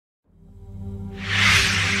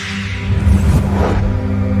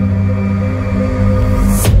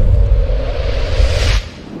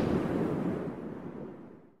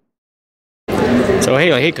So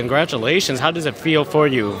hey, congratulations. How does it feel for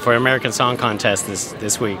you for American Song Contest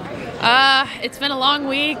this week? It's been a long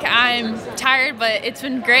week. I'm tired, but it's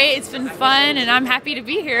been great. It's been fun, and I'm happy to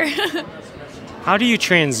be here. How do you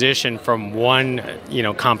transition from one,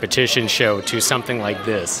 competition show to something like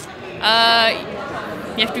this? You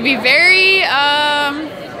have to be very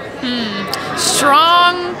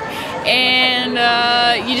strong,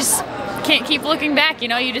 and you just can't keep looking back.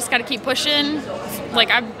 You just got to keep pushing. Like,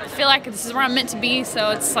 I feel like this is where I'm meant to be,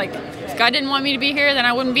 so it's like, if God didn't want me to be here, then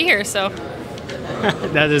I wouldn't be here, so.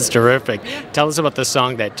 That is terrific. Tell us about the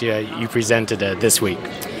song that you presented this week.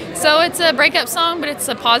 So it's a breakup song, but it's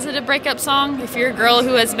a positive breakup song. If you're a girl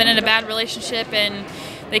who has been in a bad relationship and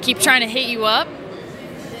they keep trying to hit you up,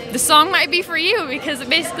 the song might be for you, because it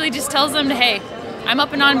basically just tells them, hey, I'm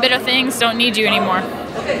up and on bitter things, don't need you anymore.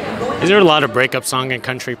 Is there a lot of breakup song in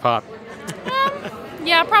country pop?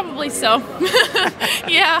 Yeah, probably so.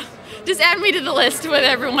 Yeah, just add me to the list with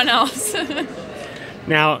everyone else.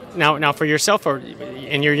 Now, for yourself, or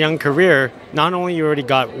in your young career, not only you already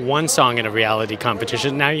got one song in a reality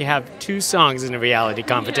competition, now you have two songs in a reality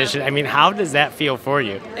competition. Yeah. I mean, how does that feel for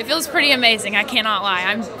you? It feels pretty amazing. I cannot lie.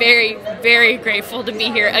 I'm very, very grateful to be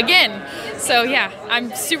here again. So yeah,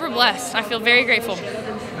 I'm super blessed. I feel very grateful.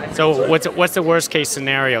 So what's the worst case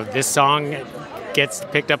scenario? This song gets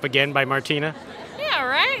picked up again by Martina? Yeah,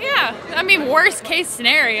 right? Yeah. I mean, worst case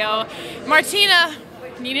scenario, Martina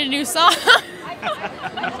needed a new song.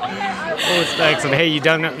 Oh, it's excellent. Hey, you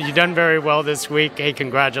done very well this week. Hey,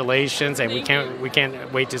 congratulations, and we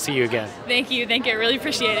can't wait to see you again. Thank you. I really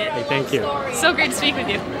appreciate it. Hey, thank you. So great to speak with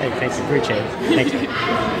you. Hey, thanks, appreciate it. Thank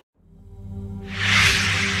you.